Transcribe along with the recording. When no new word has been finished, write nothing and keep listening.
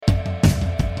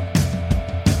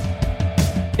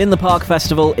In the Park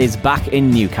Festival is back in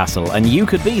Newcastle, and you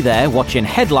could be there watching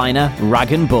headliner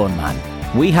Rag and Bone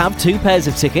Man. We have 2 pairs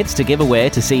of tickets to give away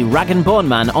to see Rag and Bone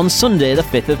Man on Sunday the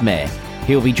 5th of May.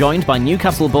 He'll be joined by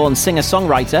Newcastle-born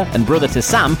singer-songwriter and brother to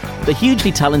Sam, the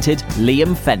hugely talented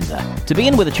Liam Fender. To be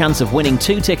in with a chance of winning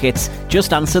 2 tickets,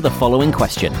 just answer the following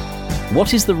question.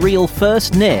 What is the real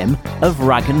first name of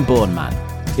Rag and Bone Man?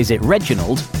 Is it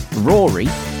Reginald, Rory,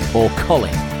 or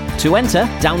Colin? To enter,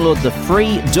 download the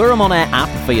free Durham On Air app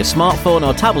for your smartphone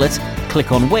or tablet,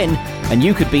 click on Win, and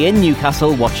you could be in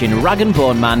Newcastle watching Rag and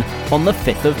Bone Man on the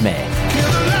 5th of May.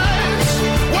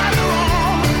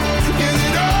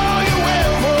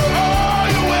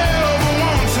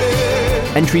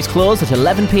 Entries close at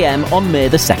 11 p.m. on May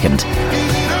the 2nd.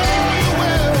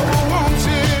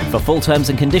 For full terms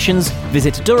and conditions,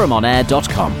 visit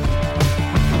durhamonair.com.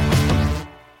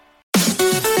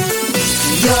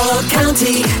 Your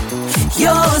county,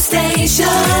 your station.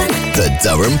 The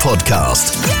Durham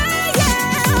Podcast.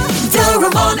 Yeah.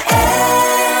 Durham On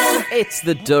Air. It's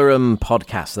the Durham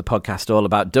Podcast, the podcast all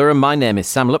about Durham. My name is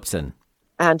Sam Lupton.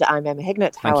 And I'm Emma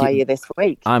Hignett. How are you this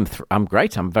week? I'm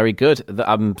great. I'm very good.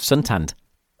 I'm suntanned.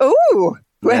 Ooh,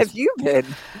 where Yes. have you been?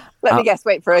 Let me guess,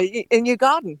 wait for in your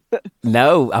garden.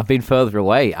 No, I've been further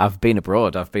away. I've been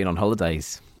abroad. I've been on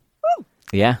holidays. Oh.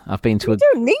 Yeah, I've been to You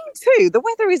don't need to. The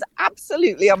weather is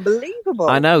absolutely unbelievable.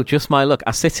 I know, just my luck.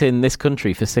 I sit in this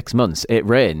country for 6 months. It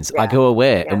rains. I go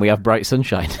away and we have bright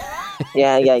sunshine.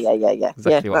 Yeah.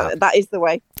 Exactly what happened. That is the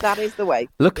way. That is the way.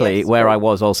 Luckily, Yes. where I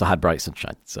was also had bright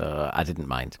sunshine, so I didn't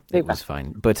mind. It was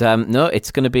fine. But no,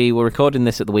 it's going to be, we're recording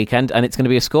this at the weekend, and it's going to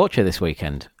be a scorcher this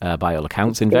weekend, by all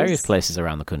accounts, in various places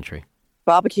around the country.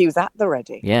 Barbecue's at the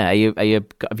ready. Yeah, have you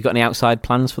got any outside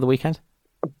plans for the weekend?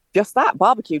 Just that,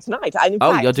 barbecue tonight. And in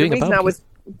fact, you're doing a barbecue.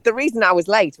 The reason I was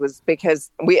late was because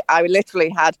I literally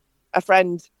had a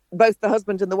friend, both the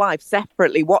husband and the wife,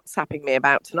 separately WhatsApping me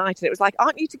about tonight. And it was like,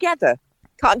 aren't you together?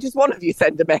 Can't just one of you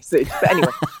send a message? But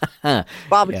anyway,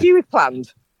 barbecue is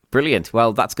planned. Brilliant.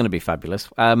 Well, that's going to be fabulous.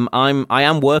 I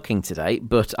am working today,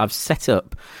 but I've set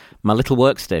up my little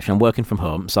workstation. I'm working from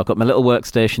home, so I've got my little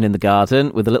workstation in the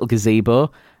garden with a little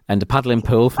gazebo and a paddling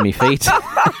pool for my feet.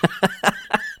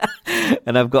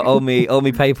 And I've got all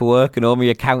my paperwork and all my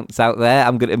accounts out there.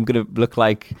 I'm gonna look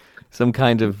like some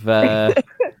kind of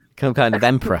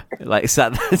emperor, like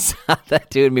sat there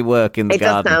doing my work in the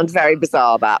garden. It does sound very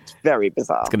bizarre, that. Very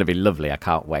bizarre. It's going to be lovely. I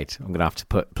can't wait. I'm going to have to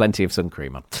put plenty of sun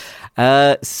cream on.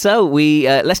 So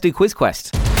let's do Quiz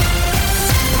Quest.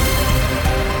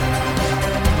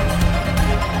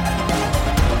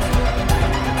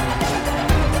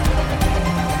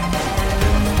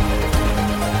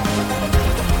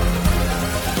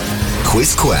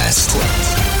 Quiz Quest.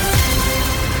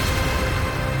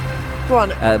 Go on.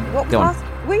 go What was on. last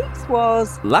week's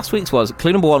was? Last week's was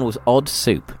clue number 1 was odd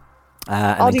soup.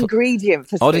 Odd ingredient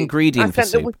for soup. Odd ingredient for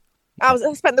soup. I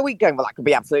spent the week going, well, that could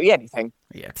be absolutely anything.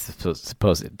 Yeah, I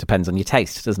suppose it depends on your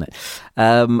taste, doesn't it?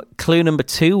 Clue number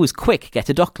 2 was quick, get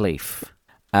a dock leaf.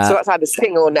 So that's either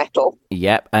sting or nettle.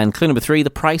 Yep. And clue number 3, the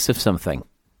price of something.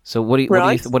 So what do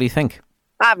you think?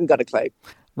 I haven't got a clue.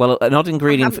 Well, an odd I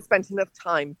ingredient. haven't spent enough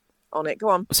time on it. Go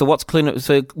on. So what's clue?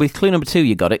 So with clue number 2,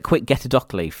 you got it. Quick, get a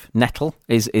dock leaf. Nettle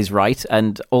is right,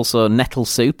 and also nettle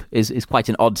soup is quite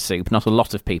an odd soup. Not a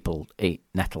lot of people eat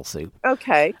nettle soup.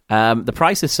 Okay. The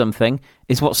price of something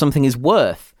is what something is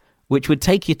worth, which would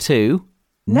take you to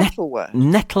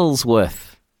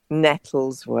Nettlesworth.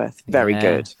 Nettlesworth. Very Yeah,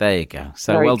 good. There you go.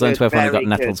 So Very well done good, to everyone who got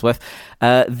very good. Nettlesworth.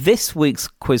 This week's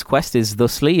Quiz Quest is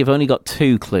thusly. You've only got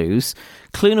 2 clues.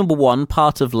 Clue number 1,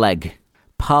 part of leg.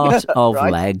 Part of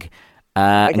Right. leg.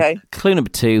 Okay. And clue number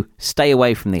 2, stay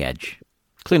away from the edge.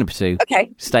 Clue number 2,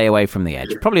 Okay. stay away from the edge.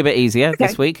 Probably a bit easier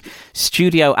this week.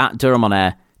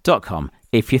 studio@durhamonair.com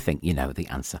if you think you know the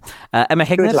answer. Emma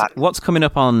Hignett, luck. what's coming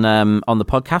up on the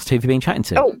podcast? Who have you been chatting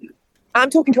to? Oh, I'm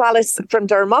talking to Alice from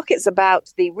Durham Markets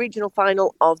about the regional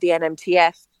final of the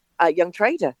NMTF Young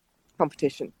Trader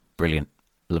competition. Brilliant.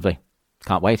 Lovely.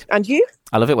 Can't wait. And you?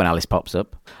 I love it when Alice pops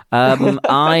up.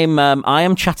 I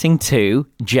am chatting to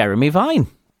Jeremy Vine.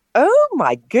 Oh,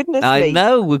 my goodness I me.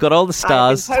 know, we've got all the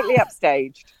stars. I've been totally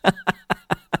upstaged.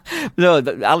 No,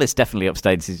 Alice definitely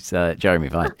upstages Jeremy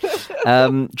Vine.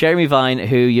 Jeremy Vine,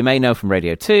 who you may know from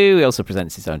Radio 2, he also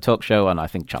presents his own talk show on, I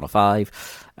think, Channel 5.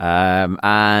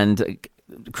 And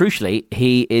crucially,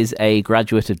 he is a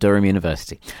graduate of Durham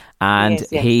University. And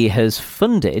Yes. he has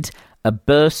funded a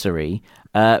bursary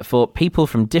for people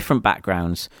from different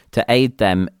backgrounds to aid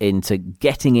them into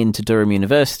getting into Durham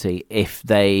University if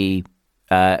they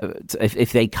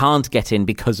can't get in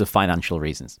because of financial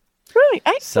reasons. Right,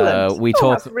 excellent. So we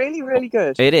talk. That's really, really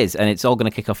good. It is, and it's all going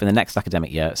to kick off in the next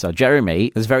academic year. So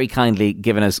Jeremy has very kindly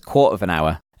given us a quarter of an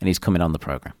hour, and he's coming on the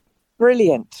programme.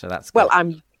 Brilliant. So that's good. Well,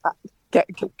 I'm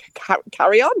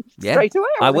carry on straight away.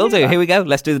 I will do. Here we go.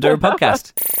 Let's do the Durham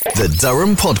podcast. The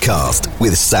Durham Podcast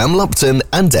with Sam Lupton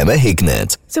and Emma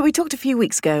Hignett. So we talked a few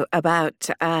weeks ago about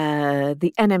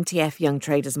the NMTF Young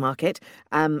Traders Market,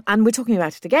 and we're talking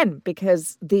about it again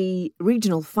because the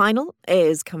regional final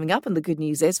is coming up, and the good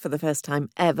news is, for the first time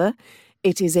ever,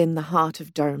 it is in the heart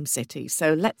of Durham City.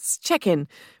 So let's check in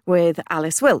with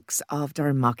Alice Wilkes of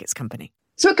Durham Markets Company.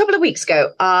 So a couple of weeks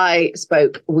ago, I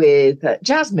spoke with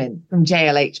Jasmine from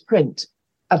JLH Print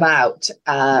about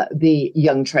the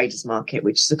Young Traders Market,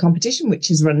 which is a competition which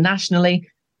is run nationally,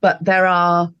 but there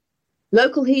are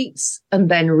local heats and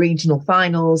then regional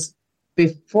finals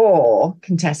before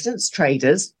contestants,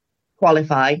 traders,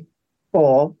 qualify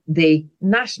for the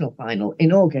national final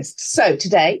in August. So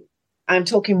today, I'm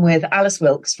talking with Alice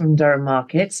Wilkes from Durham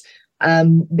Markets,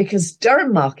 because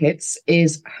Durham Markets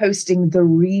is hosting the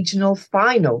regional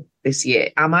final this year.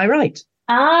 Am I right?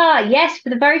 Yes, for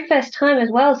the very first time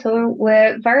as well. So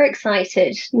we're very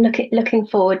excited, looking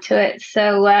forward to it.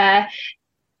 So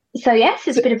yes,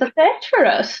 it's a bit of a first for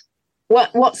us.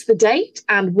 What's the date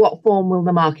and what form will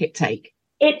the market take?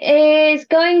 It is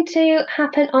going to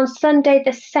happen on Sunday, the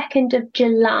 2nd of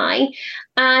July.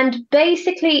 And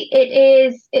basically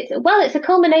it's a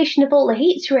culmination of all the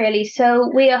heats, really.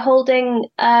 So we are holding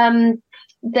the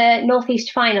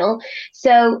Northeast final.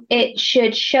 So it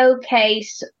should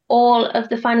showcase all of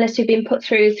the finalists who've been put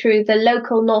through the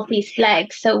local Northeast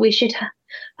leg. So we should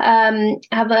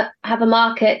have a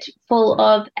market full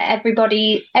of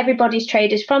everybody's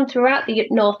traders from throughout the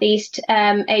Northeast,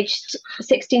 aged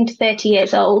 16 to 30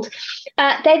 years old.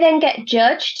 They then get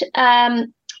judged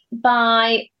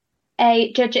by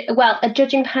a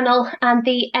judging panel and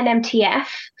the NMTF,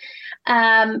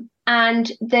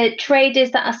 and the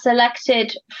traders that are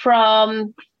selected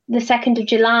from the 2nd of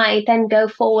July then go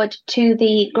forward to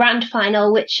the grand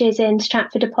final, which is in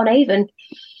Stratford upon Avon.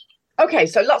 Okay,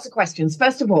 so lots of questions.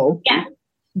 First of all,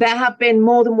 there have been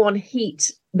more than one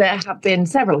heat. There have been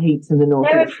several heats in the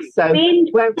Northeast. There have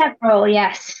been several,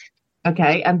 yes.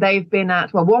 Okay, and they've been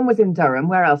one was in Durham.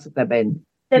 Where else have there been?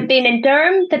 They've been in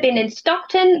Durham, they've been in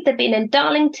Stockton, they've been in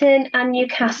Darlington and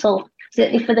Newcastle,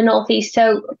 certainly for the Northeast.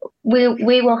 So we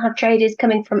will have traders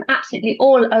coming from absolutely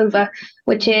all over,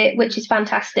 which is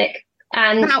fantastic.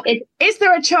 And now, is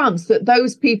there a chance that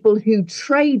those people who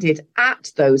traded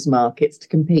at those markets to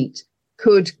compete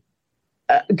could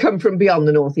come from beyond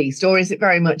the Northeast, or is it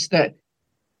very much that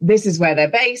this is where they're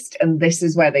based and this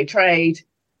is where they trade?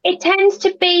 It tends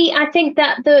to be, I think,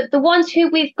 that the ones who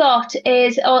we've got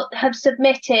have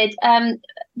submitted,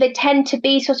 they tend to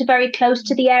be sort of very close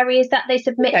to the areas that they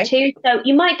submit to. So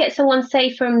you might get someone,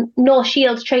 say, from North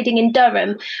Shields trading in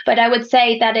Durham, but I would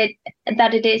say that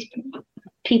it is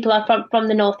people are from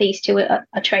the Northeast who are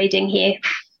trading here.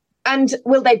 And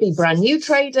will they be brand new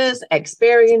traders,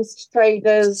 experienced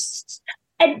traders?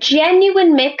 A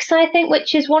genuine mix, I think,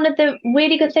 which is one of the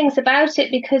really good things about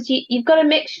it, because you've got a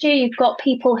mixture. You've got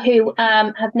people who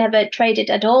have never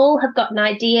traded at all, have got an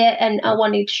idea and are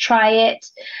wanting to try it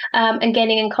and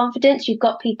gaining in confidence. You've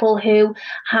got people who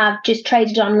have just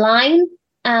traded online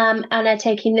and are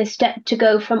taking this step to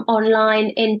go from online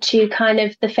into kind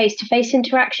of the face-to-face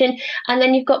interaction. And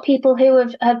then you've got people who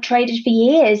have traded for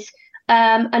years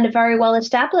and are very well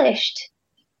established.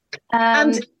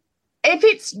 And if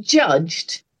it's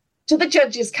judged, do the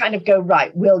judges kind of go,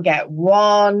 right, we'll get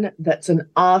one that's an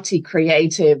arty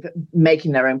creative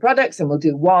making their own products, and we'll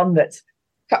do one that's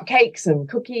cupcakes and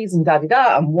cookies and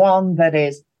da-da-da, and one that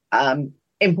is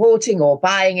importing or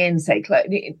buying in, say,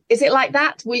 is it like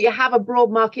that? Will you have a broad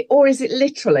market, or is it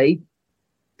literally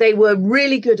they were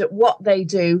really good at what they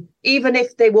do, even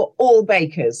if they were all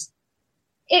bakers?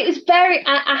 It was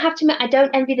I have to admit, I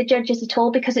don't envy the judges at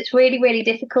all, because it's really, really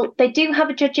difficult. They do have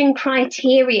a judging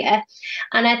criteria.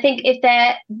 And I think if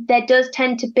there does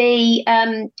tend to be,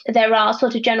 there are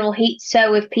sort of general heats.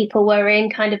 So if people were in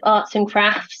kind of arts and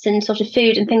crafts and sort of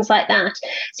food and things like that,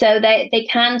 so they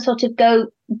can sort of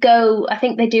go, I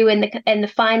think they do in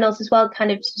the finals as well,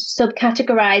 kind of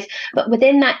subcategorize. But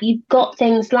within that, you've got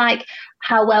things like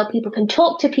how well people can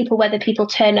talk to people, whether people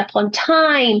turn up on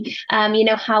time,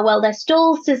 how well their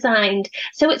stall's designed.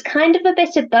 So it's kind of a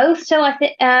bit of both. So I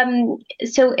think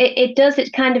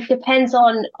it kind of depends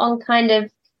on kind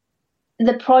of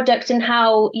the product and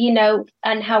how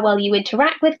well you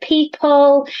interact with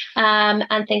people,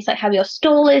 and things like how your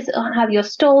stall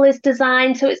is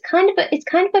designed. So it's kind of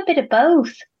a bit of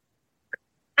both.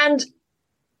 And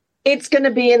It's going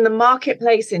to be in the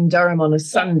marketplace in Durham on a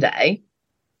Sunday.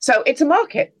 So it's a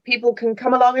market. People can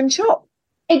come along and shop.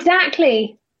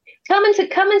 Exactly. Come and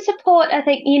support. I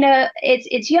think,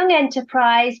 it's young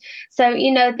enterprise. So,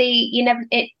 you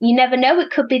never know. It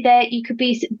could be there. You could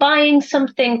be buying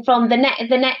something from the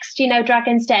next,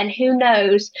 Dragon's Den. Who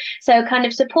knows? So kind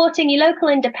of supporting your local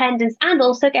independents and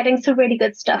also getting some really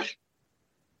good stuff.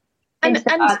 And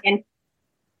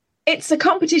it's a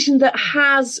competition that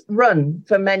has run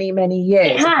for many, many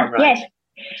years. It has, right? Yes.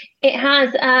 It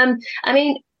has.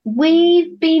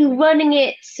 We've been running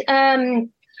it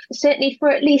certainly for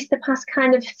at least the past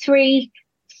kind of three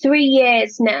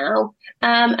years now,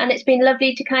 and it's been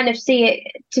lovely to kind of see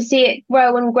it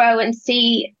grow and grow and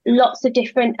see lots of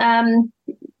different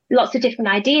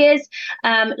ideas,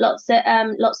 lots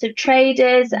of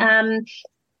traders,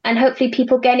 and hopefully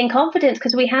people gaining confidence,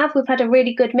 because we've had a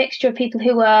really good mixture of people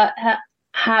who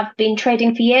have been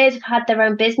trading for years, have had their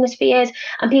own business for years,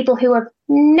 and people who have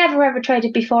never ever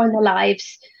traded before in their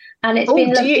lives, and it's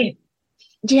been lovely.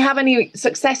 Do you have any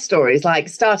success stories, like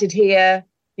started here,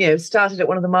 started at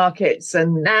one of the markets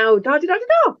and now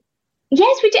da-da-da-da-da?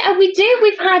 Yes, we do.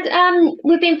 We've had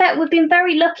we've been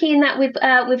very lucky in that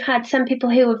we've had some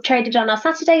people who have traded on our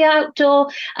Saturday outdoor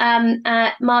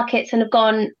markets and have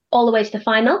gone all the way to the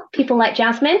final. People like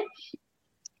Jasmine.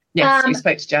 Yes, we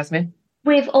spoke to Jasmine.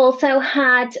 We've also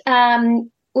had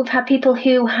people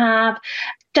who have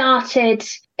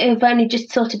who've only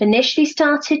just sort of initially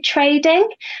started trading.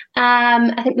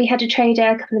 I think we had a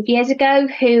trader a couple of years ago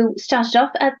who started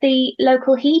off at the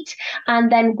local heat and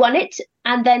then won it,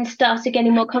 and then started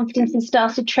getting more confidence and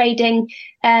started trading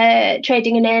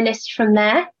in earnest from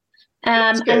there.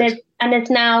 And has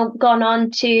now gone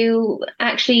on to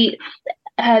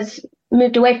has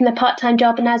moved away from the part-time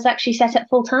job and has actually set up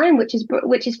full-time, which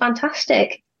is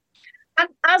fantastic. And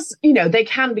as they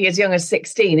can be as young as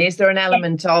 16. Is there an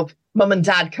element of mum and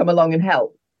dad come along and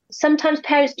help? Sometimes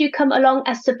parents do come along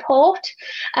as support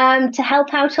to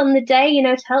help out on the day,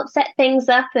 to help set things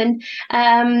up, and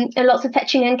lots of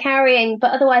fetching and carrying.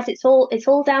 But otherwise, it's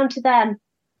all down to them.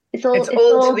 It's all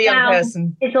to the young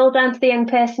person. It's all down to the young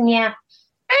person. Yeah.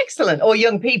 Excellent. Or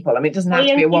young people. It doesn't have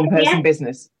to be a one-person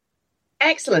business.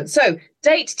 Excellent. So,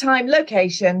 date, time,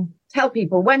 location. Tell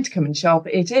people when to come and shop.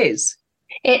 It is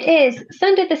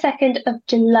Sunday the 2nd of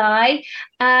July.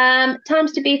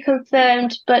 Times to be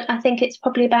confirmed, but I think it's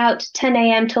probably about 10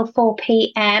 a.m. till 4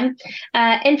 p.m.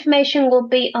 Information will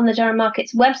be on the Durham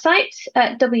Markets website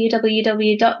at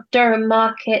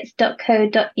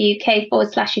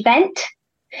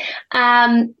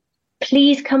www.durhammarkets.co.uk/event.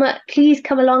 Please come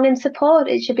along and support.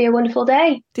 It should be a wonderful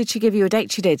day. Did she give you a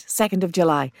date? She did, 2nd of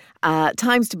July.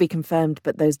 Times to be confirmed,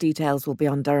 but those details will be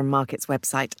on Durham Markets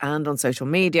website and on social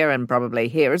media and probably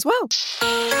here as well.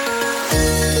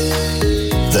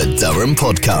 The Durham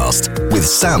Podcast with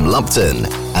Sam Lupton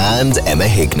and Emma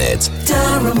Hignett.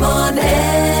 Durham on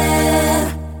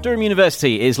Air. Durham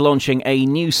University is launching a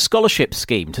new scholarship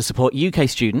scheme to support UK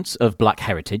students of black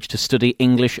heritage to study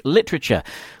English literature,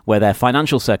 where their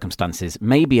financial circumstances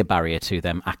may be a barrier to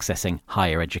them accessing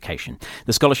higher education.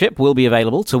 The scholarship will be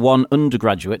available to one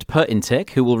undergraduate per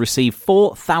intake who will receive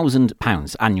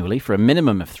 £4,000 annually for a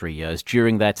minimum of 3 years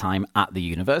during their time at the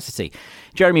university.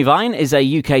 Jeremy Vine is a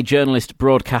UK journalist,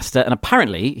 broadcaster, and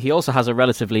apparently he also has a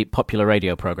relatively popular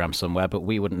radio programme somewhere, but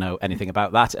we wouldn't know anything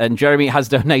about that. And Jeremy has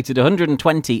donated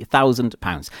 £120,000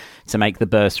 to make the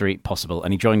bursary possible,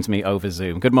 and he joins me over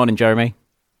Zoom. Good morning, Jeremy.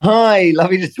 Hi,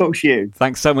 lovely to talk to you.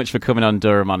 Thanks so much for coming on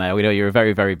Durham On Air. We know you're a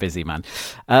very, very busy man.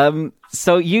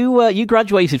 So you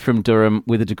graduated from Durham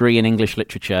with a degree in English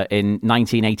literature in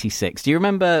 1986. Do you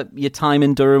remember your time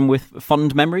in Durham with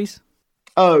fond memories?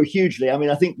 Oh, hugely. I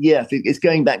think it's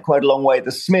going back quite a long way.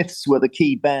 The Smiths were the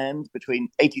key band between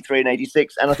 83 and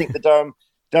 86, and I think the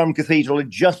Durham Cathedral had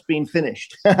just been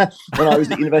finished when I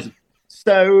was at university.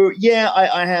 So,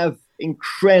 I have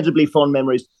incredibly fond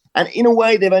memories. And in a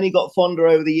way, they've only got fonder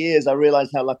over the years. I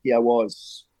realised how lucky I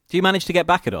was. Do you manage to get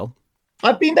back at all?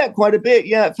 I've been back quite a bit,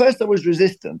 yeah. At first, I was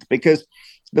resistant because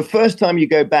the first time you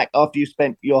go back after you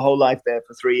spent your whole life there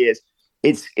for 3 years,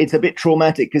 it's a bit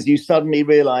traumatic because you suddenly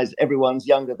realise everyone's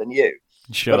younger than you.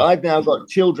 Sure. But I've now got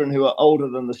children who are older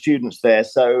than the students there.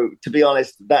 So, to be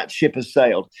honest, that ship has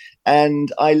sailed. And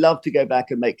I love to go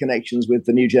back and make connections with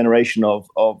the new generation of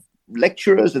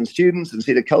lecturers and students and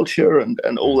see the culture and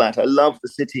all that. I love the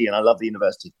city and I love the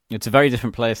university. It's a very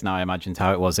different place now, I imagine, to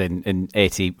how it was in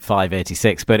 85,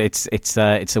 86, but it's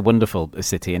a wonderful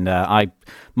city, and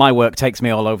my work takes me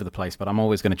all over the place, but I'm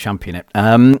always going to champion it.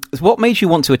 What made you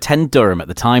want to attend Durham at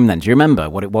the time then? Do you remember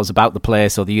what it was about the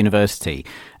place or the university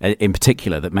in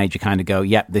particular that made you kind of go,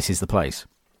 yep, this is the place?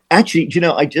 Actually,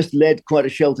 I just led quite a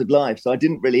sheltered life, so I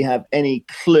didn't really have any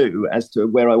clue as to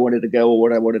where I wanted to go or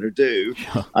what I wanted to do.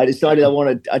 Sure. I decided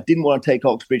I didn't want to take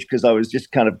Oxbridge because I was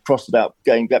just kind of cross about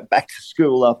going back to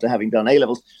school after having done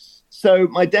A-levels. So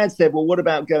my dad said, well, what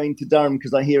about going to Durham,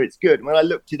 because I hear it's good. And when I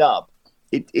looked it up,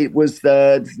 it was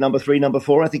number 3, number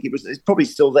 4. I think it's probably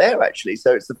still there, actually.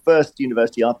 So it's the first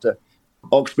university after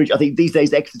Oxbridge. I think these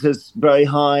days Exeter's very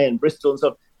high and Bristol and so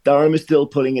on. Durham is still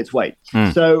pulling its weight.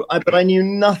 So, but I knew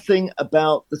nothing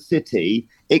about the city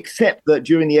except that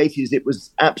during the 80s, it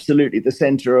was absolutely the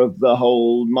center of the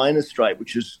whole miners' strike,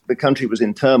 the country was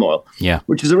in turmoil. Yeah,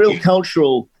 which is a real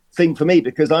cultural thing for me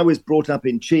because I was brought up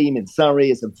in Cheam in Surrey.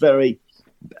 It's a very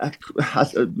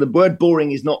the word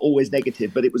boring is not always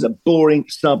negative, but it was a boring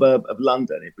suburb of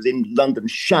London. It was in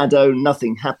London's shadow.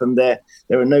 Nothing happened there.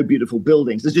 There are no beautiful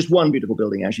buildings. There's just one beautiful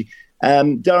building, actually.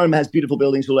 Durham has beautiful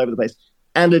buildings all over the place,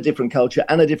 and a different culture,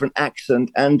 and a different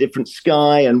accent, and different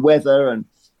sky and weather, and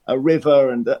a river,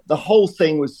 and the whole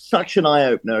thing was such an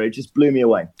eye-opener. It just blew me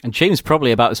away. And Cheam's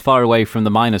probably about as far away from the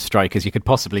miners' strike as you could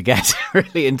possibly get,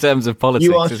 really, in terms of politics.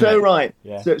 You are so right.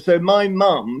 Yeah. So my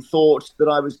mum thought that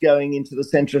I was going into the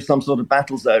centre of some sort of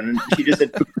battle zone, and she just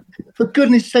said, for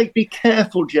goodness sake, be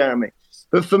careful, Jeremy.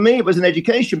 But for me, it was an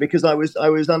education because I was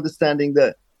understanding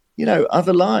that,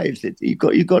 other lives. You've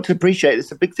got to appreciate.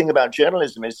 It's a big thing about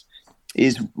journalism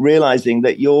is realising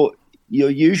that you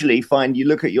usually find you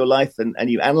look at your life and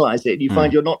you analyse it and you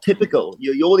find you're not typical.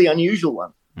 You're the unusual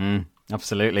one.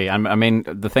 Absolutely. I mean,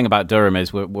 the thing about Durham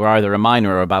is we're either a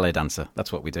miner or a ballet dancer.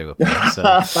 That's what we do. So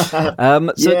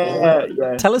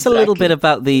tell us a little bit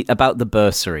about the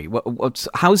bursary.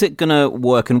 How's it going to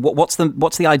work, and what's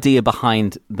the idea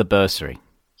behind the bursary?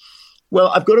 Well,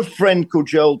 I've got a friend called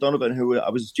Joel Donovan who I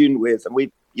was a student with, and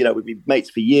we've been mates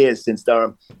for years since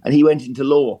Durham, and he went into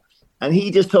law. And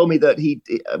he just told me that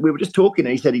we were just talking,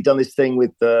 and he said he'd done this thing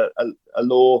with a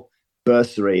law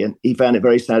bursary, and he found it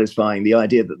very satisfying, the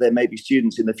idea that there may be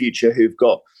students in the future who've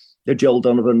got the Joel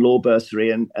Donovan law bursary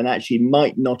and actually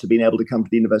might not have been able to come to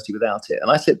the university without it.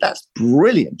 And I said, that's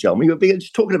brilliant, John. We were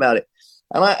just talking about it.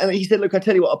 And he said, look, I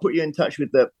tell you what, I'll put you in touch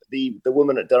with the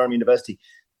woman at Durham University,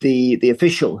 the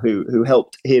official who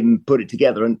helped him put it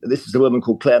together. And this is a woman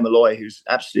called Claire Malloy, who's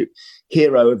absolute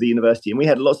hero of the university. And we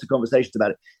had lots of conversations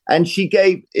about it. And she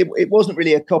gave, it wasn't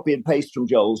really a copy and paste from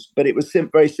Joel's, but it was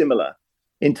very similar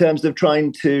in terms of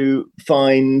trying to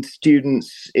find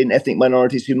students in ethnic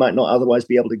minorities who might not otherwise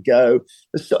be able to go.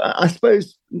 So I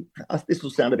suppose this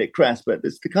will sound a bit crass, but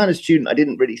it's the kind of student I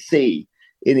didn't really see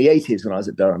in the 80s when I was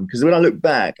at Durham. Because when I look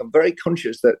back, I'm very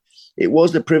conscious that it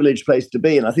was a privileged place to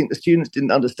be. And I think the students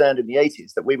didn't understand in the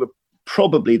 80s that we were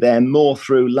probably there more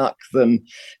through luck than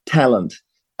talent.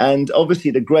 And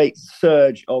obviously the great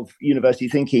surge of university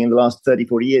thinking in the last 30,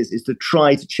 40 years is to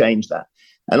try to change that.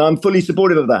 And I'm fully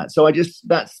supportive of that. So I'm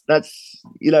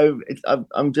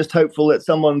just hopeful that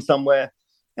someone somewhere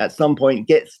at some point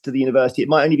gets to the university. It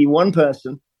might only be one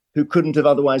person who couldn't have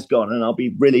otherwise gone, and I'll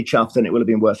be really chuffed, and it will have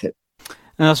been worth it.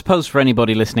 And I suppose for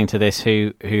anybody listening to this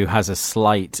who has a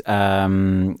slight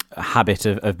habit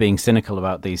of being cynical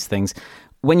about these things,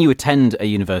 when you attend a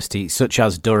university such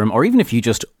as Durham, or even if you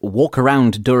just walk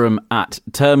around Durham at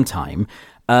term time,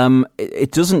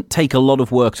 it doesn't take a lot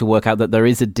of work to work out that there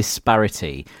is a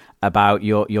disparity about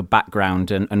your background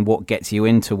and what gets you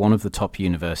into one of the top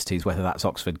universities, whether that's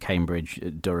Oxford, Cambridge,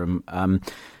 Durham.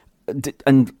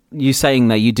 And you saying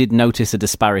that you did notice a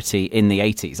disparity in the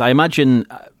 80s. I imagine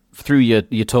through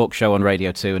your talk show on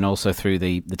Radio 2 and also through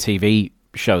the TV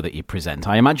show that you present,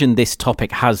 I imagine this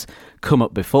topic has come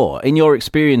up before. In your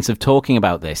experience of talking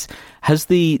about this, has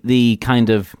the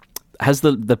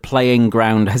playing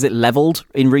ground, has it leveled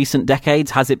in recent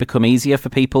decades? Has it become easier for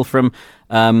people from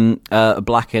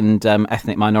black and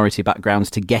ethnic minority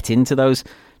backgrounds to get into those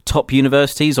top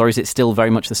universities, or is it still very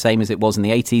much the same as it was in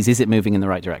the 80s? Is it moving in the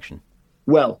right direction?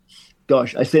 Well,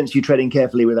 gosh, I sense you treading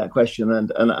carefully with that question,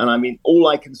 and I mean, all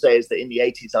I can say is that in the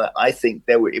 80s, I think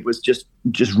it was just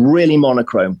really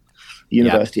monochrome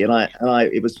university, and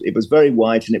it was very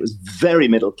white and it was very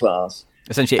middle class.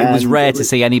 Essentially, it was rare to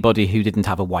see anybody who didn't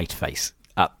have a white face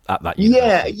at that university.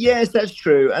 Yeah, yes, that's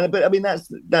true. But I mean, that's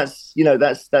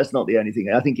not the only thing.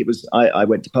 I think it was. I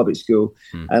went to public school,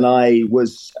 and I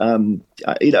was.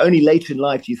 Only later in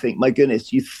life do you think, my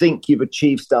goodness, you think you've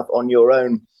achieved stuff on your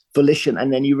own volition,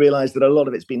 and then you realise that a lot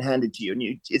of it's been handed to you. And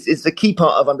it's the key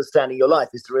part of understanding your life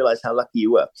is to realise how lucky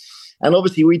you were. And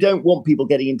obviously, we don't want people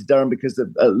getting into Durham because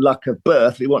of luck of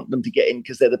birth. We want them to get in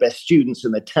because they're the best students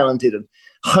and they're talented and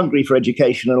hungry for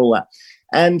education and all that.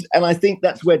 And I think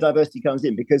that's where diversity comes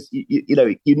in, because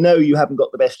you haven't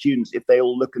got the best students if they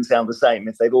all look and sound the same,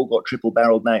 if they've all got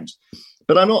triple-barreled names.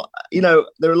 But I'm not,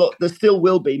 there still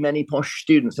will be many posh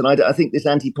students. And I think this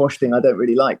anti-posh thing I don't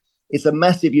really like. It's a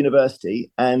massive university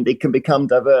and it can become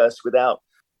diverse without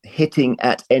hitting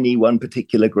at any one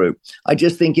particular group. I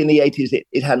just think in the 80s,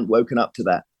 it hadn't woken up to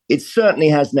that. It certainly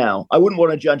has now. I wouldn't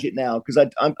want to judge it now because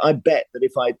I bet that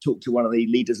if I talked to one of the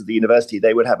leaders of the university,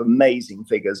 they would have amazing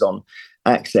figures on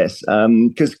access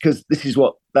because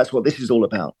that's what this is all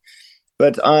about.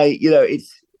 But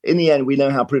it's in the end, we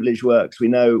know how privilege works. We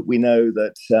know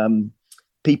that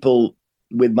people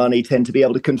with money tend to be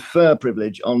able to confer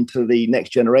privilege onto the next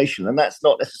generation, and that's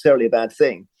not necessarily a bad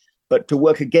thing. But to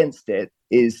work against it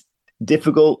is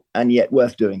difficult and yet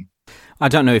worth doing. I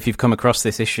don't know if you've come across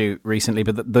this issue recently,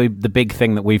 but the big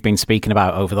thing that we've been speaking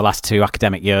about over the last 2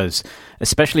 academic years,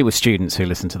 especially with students who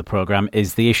listen to the programme,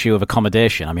 is the issue of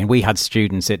accommodation. I mean, we had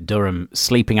students at Durham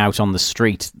sleeping out on the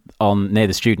street near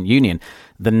the Student Union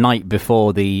the night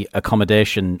before the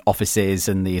accommodation offices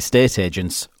and the estate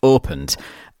agents opened,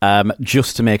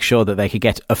 just to make sure that they could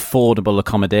get affordable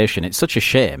accommodation. It's such a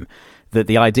shame that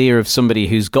the idea of somebody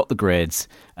who's got the grades,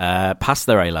 passed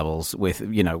their A-levels with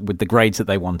the grades that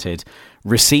they wanted,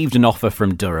 received an offer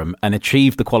from Durham and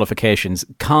achieved the qualifications,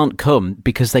 can't come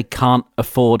because they can't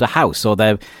afford a house, or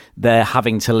they're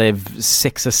having to live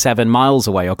 6 or 7 miles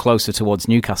away or closer towards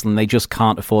Newcastle, and they just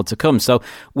can't afford to come. So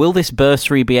will this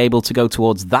bursary be able to go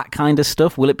towards that kind of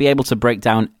stuff? Will it be able to break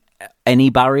down any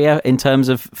barrier in terms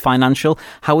of financial?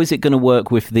 How is it going to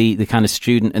work with the kind of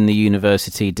student and the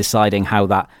university deciding how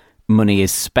that money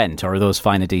is spent, or are those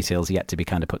finer details yet to be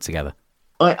kind of put together?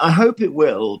 I hope it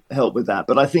will help with that,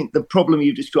 but I think the problem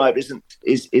you described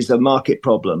is a market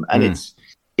problem, and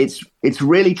it's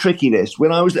really tricky. This,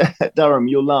 when I was at Durham,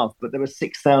 you'll laugh, but there were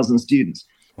 6,000 students.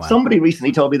 Wow. Somebody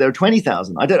recently told me there were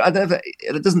 20,000. I don't know.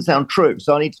 It doesn't sound true,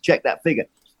 so I need to check that figure.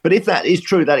 But if that is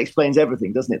true, that explains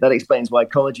everything, doesn't it? That explains why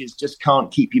colleges just can't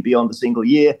keep you beyond a single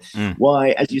year.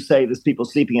 Why, as you say, there's people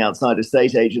sleeping outside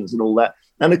estate agents and all that.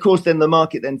 And of course, then the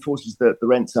market then forces the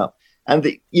rents up. And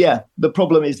the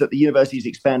problem is that the university's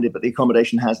expanded, but the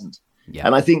accommodation hasn't. Yeah.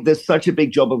 And I think there's such a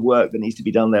big job of work that needs to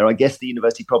be done there. I guess the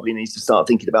university probably needs to start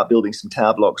thinking about building some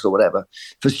tower blocks or whatever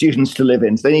for students to live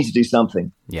in. So they need to do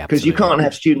something. Yeah, because you can't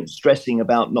have students stressing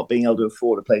about not being able to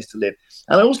afford a place to live.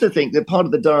 And I also think that part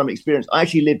of the Durham experience, I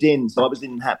actually lived so I was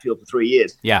in Hatfield for 3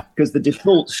 years. Yeah. Because the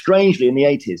default, strangely, in the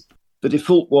 80s, the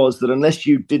default was that unless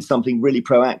you did something really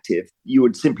proactive, you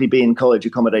would simply be in college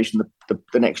accommodation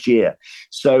the next year.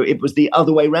 So it was the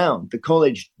other way round. The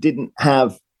college didn't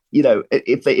have,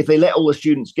 if they let all the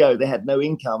students go, they had no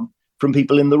income from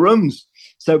people in the rooms.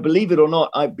 So believe it or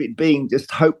not, being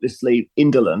just hopelessly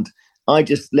indolent, I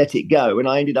just let it go. And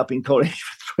I ended up in college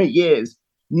for 3 years.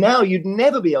 Now you'd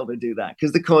never be able to do that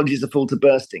because the colleges are full to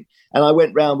bursting. And I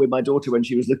went round with my daughter when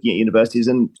she was looking at universities,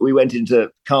 and we went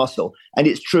into Castle. And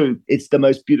it's true, it's the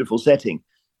most beautiful setting.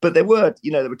 But there were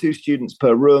 2 students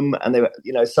per room, and they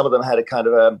were, some of them had a kind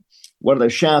of one of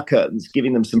those shower curtains,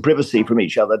 giving them some privacy from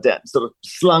each other, sort of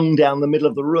slung down the middle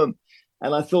of the room.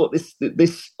 And I thought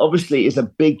this obviously is a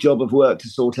big job of work to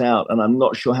sort out, and I'm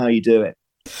not sure how you do it.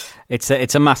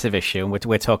 It's a massive issue, and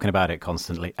we're talking about it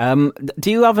constantly.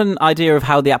 Do you have an idea of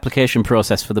how the application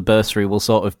process for the bursary will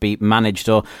sort of be managed,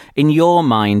 or in your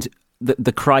mind,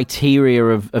 the criteria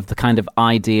of the kind of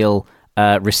ideal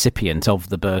recipient of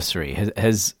the bursary?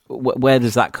 Where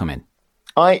does that come in?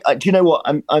 Do you know what?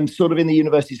 I'm sort of in the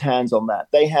university's hands on that.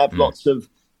 They have lots of.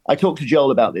 I talked to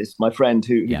Joel about this, my friend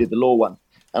who did the law one,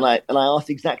 and I asked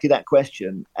exactly that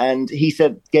question, and he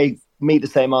gave me the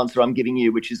same answer I'm giving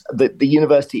you, which is that the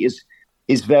university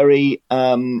is very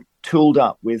tooled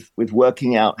up with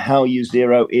working out how you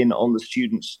zero in on the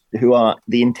students who are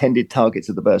the intended targets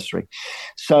of the bursary.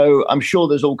 So I'm sure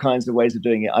there's all kinds of ways of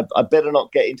doing it. I better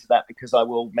not get into that because I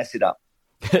will mess it up.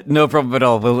 No problem at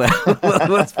all. We'll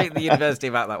speak to the university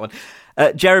about that one.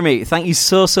 Jeremy, thank you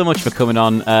so much for coming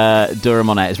on Durham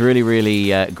On Air. It's really,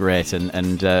 really great.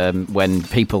 And when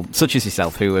people such as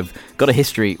yourself who have got a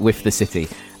history with the city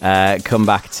come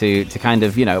back to kind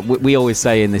of, we always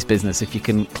say in this business, if you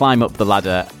can climb up the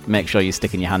ladder, make sure you're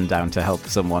sticking your hand down to help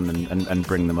someone and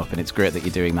bring them up. And it's great that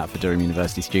you're doing that for Durham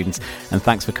University students. And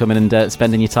thanks for coming and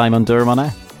spending your time on Durham On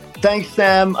Air. Thanks,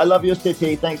 Sam. I love your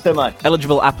city. Thanks so much.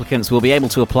 Eligible applicants will be able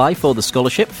to apply for the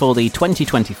scholarship for the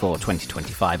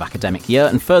 2024-2025 academic year,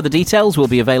 and further details will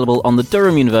be available on the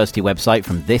Durham University website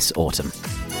from this autumn.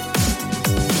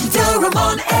 Durham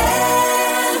On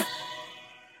Air.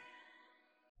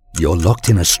 You're locked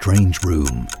in a strange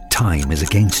room. Time is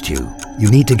against you. You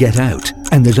need to get out,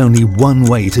 and there's only one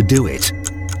way to do it.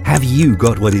 Have you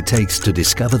got what it takes to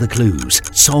discover the clues,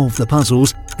 solve the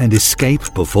puzzles, and escape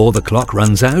before the clock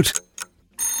runs out?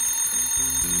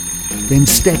 Then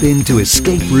step into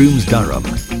Escape Rooms Durham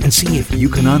and see if you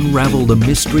can unravel the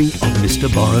mystery of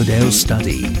Mr. Borrowdale's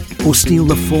study or steal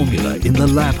the formula in the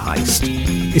lab heist.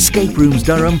 Escape Rooms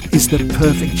Durham is the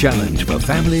perfect challenge for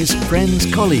families,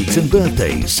 friends, colleagues and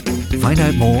birthdays. Find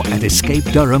out more at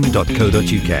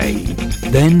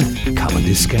escapedurham.co.uk. Then come and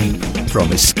escape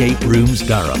from Escape Rooms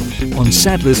Durham on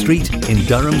Sadler Street in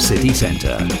Durham City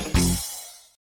Centre.